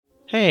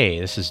Hey,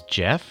 this is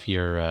Jeff,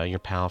 your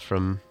pal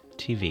from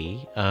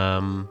TV.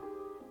 I've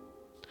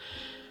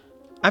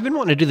been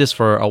wanting to do this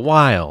for a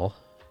while.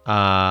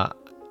 I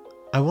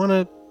want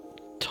to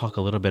talk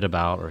a little bit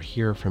about, or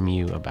hear from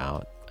you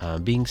about,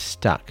 being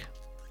stuck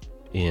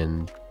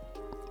in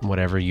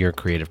whatever your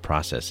creative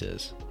process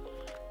is.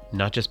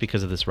 Not just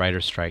because of this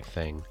writer's strike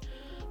thing,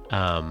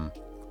 but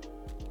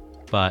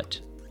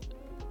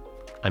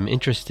I'm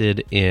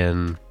interested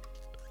in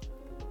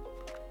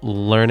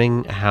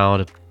learning how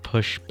to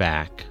push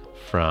back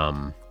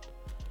from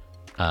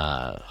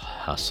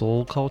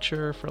hustle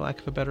culture, for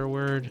lack of a better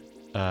word,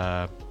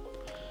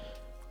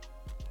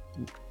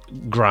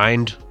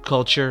 grind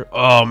culture.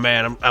 Oh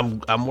man,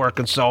 I'm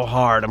working so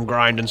hard, I'm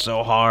grinding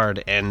so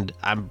hard, and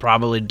I'm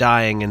probably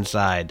dying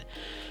inside.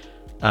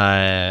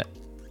 There's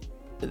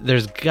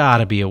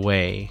gotta be a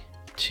way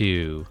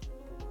to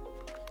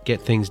get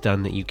things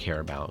done that you care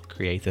about,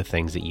 create the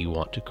things that you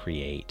want to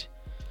create,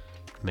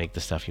 make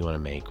the stuff you want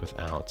to make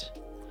without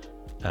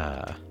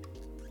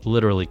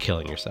literally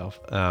killing yourself,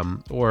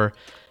 or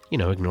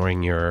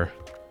ignoring your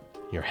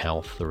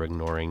health, or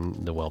ignoring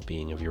the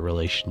well-being of your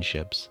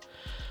relationships.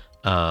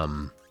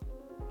 There's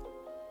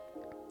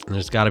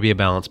got to be a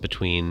balance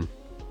between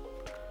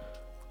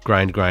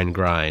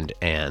grind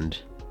and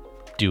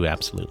do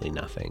absolutely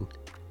nothing.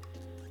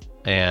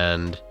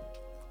 And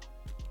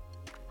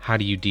how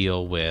do you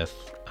deal with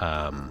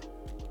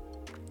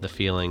the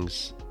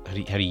feelings? How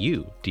do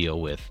you deal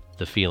with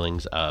the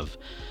feelings of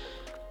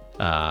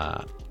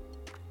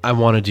I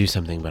want to do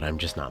something, but I'm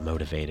just not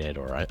motivated,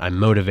 or I'm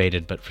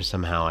motivated, but for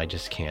somehow I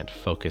just can't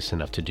focus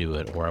enough to do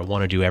it, or I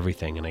want to do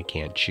everything and I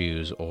can't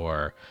choose,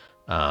 or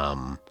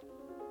I've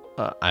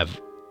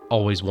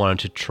always wanted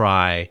to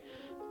try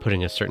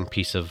putting a certain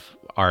piece of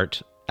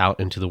art out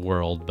into the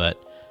world, but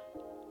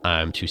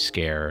I'm too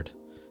scared.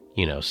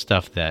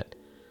 Stuff that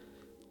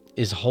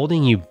is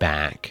holding you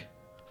back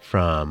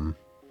from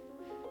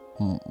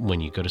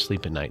when you go to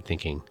sleep at night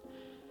thinking,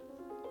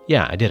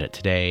 yeah, I did it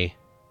today.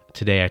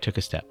 Today I took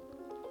a step,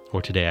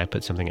 or today I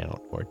put something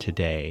out, or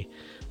today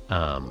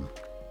I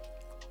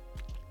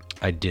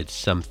did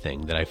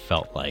something that I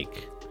felt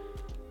like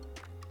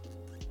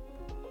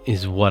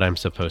is what I'm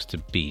supposed to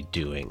be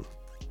doing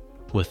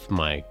with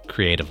my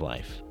creative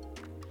life.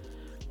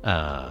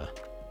 I'm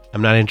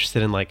not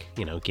interested in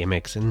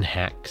gimmicks and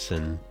hacks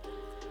and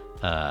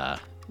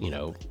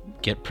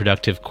get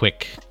productive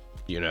quick,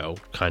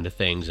 kind of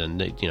things.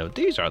 And,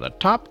 these are the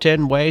top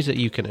 10 ways that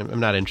you can. I'm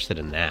not interested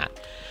in that.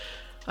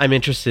 I'm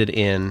interested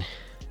in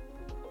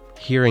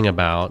hearing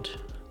about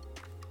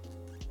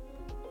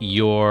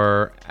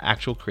your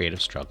actual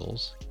creative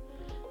struggles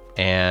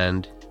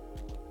and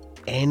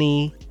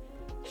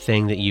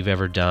anything that you've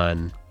ever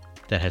done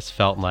that has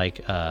felt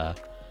like a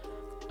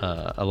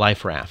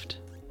life raft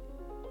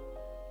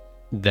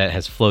that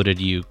has floated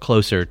you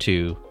closer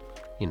to,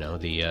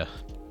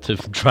 to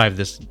drive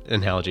this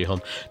analogy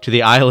home, to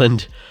the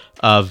island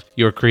of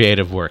your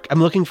creative work.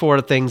 I'm looking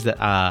for things that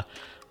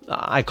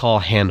I call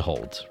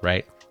handholds,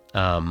 right?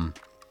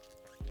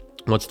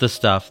 What's the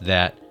stuff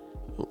that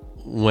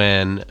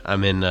when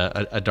I'm in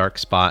a dark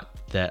spot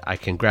that I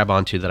can grab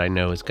onto that I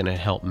know is going to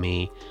help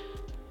me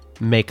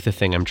make the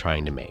thing I'm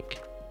trying to make?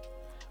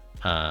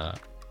 I'll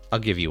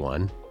give you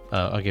one.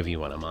 I'll give you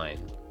one of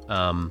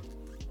mine.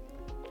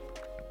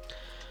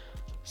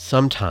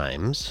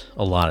 Sometimes,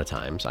 a lot of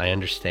times, I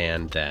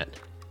understand that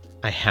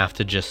I have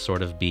to just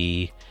sort of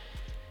be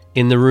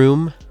in the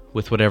room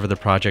with whatever the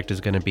project is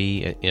going to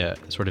be,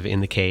 sort of in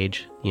the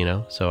cage,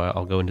 So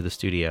I'll go into the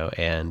studio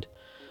and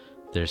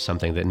there's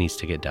something that needs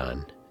to get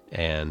done.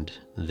 And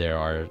there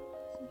are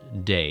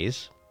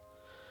days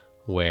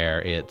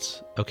where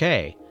it's,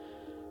 okay,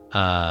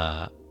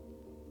 I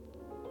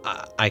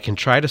can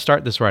try to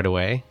start this right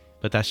away,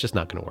 but that's just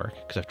not going to work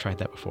because I've tried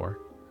that before.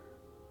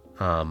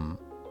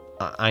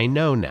 I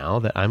know now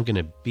that I'm going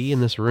to be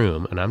in this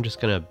room and I'm just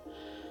going to,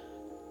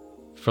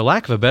 for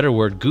lack of a better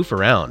word, goof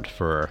around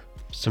for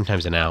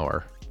sometimes an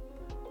hour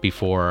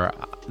before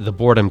the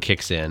boredom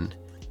kicks in,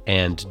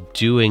 and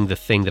doing the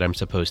thing that I'm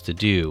supposed to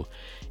do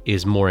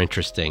is more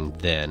interesting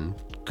than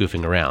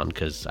goofing around,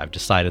 because I've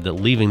decided that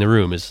leaving the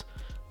room is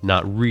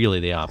not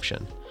really the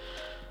option.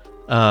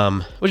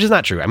 Which is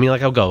not true. I mean,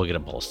 I'll go get a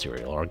bowl of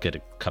cereal or get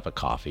a cup of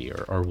coffee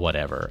or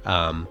whatever.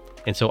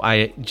 And so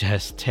I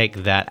just take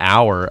that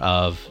hour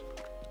of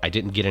I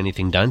didn't get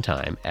anything done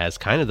time as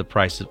kind of the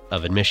price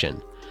of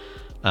admission.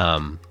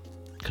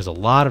 Because a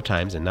lot of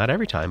times, and not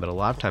every time, but a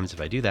lot of times if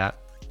I do that,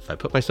 if I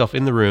put myself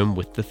in the room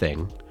with the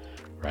thing,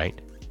 right,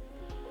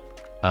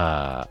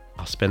 I'll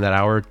spend that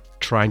hour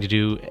trying to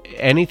do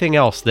anything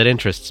else that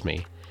interests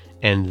me.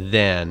 And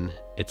then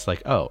it's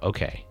like, oh,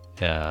 okay,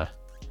 I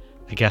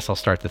guess I'll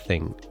start the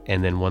thing.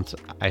 And then once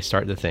I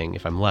start the thing,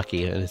 if I'm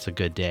lucky and it's a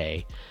good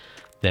day,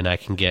 then I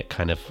can get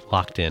kind of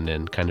locked in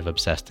and kind of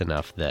obsessed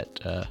enough that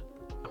I'm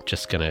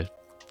just going to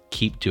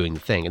keep doing the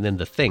thing. And then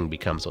the thing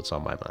becomes what's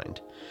on my mind.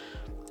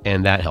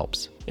 And that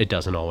helps. It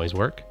doesn't always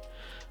work,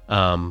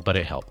 but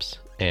it helps.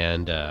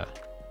 And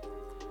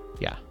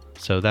yeah,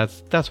 so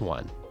that's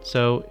one.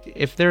 So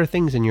if there are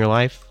things in your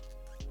life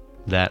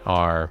that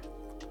are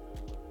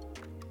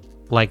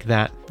like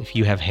that, if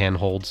you have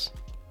handholds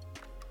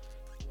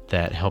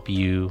that help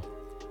you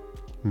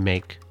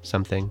make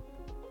something,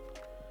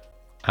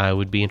 I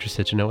would be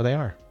interested to know what they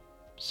are.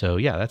 So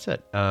yeah, that's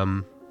it.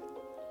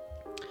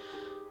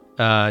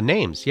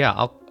 Names.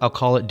 Yeah, I'll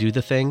call it Do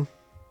the Thing.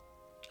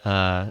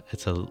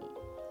 It's a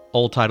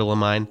old title of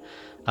mine.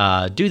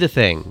 Do the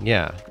Thing.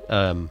 Yeah.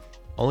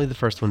 Only the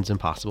first one's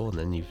impossible, and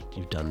then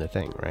you've done the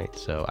thing, right?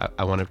 So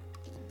I want to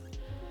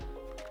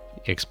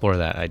explore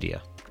that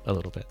idea a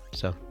little bit.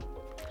 So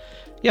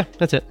yeah,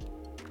 that's it.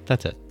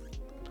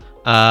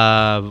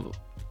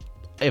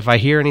 If I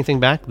hear anything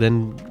back,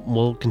 then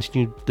we'll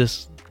continue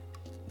this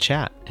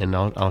chat, and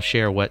I'll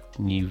share what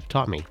you've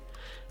taught me.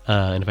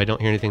 And if I don't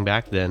hear anything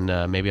back, then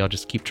maybe I'll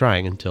just keep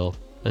trying until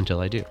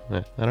I do.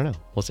 I don't know.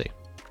 We'll see.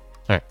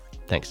 All right.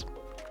 Thanks.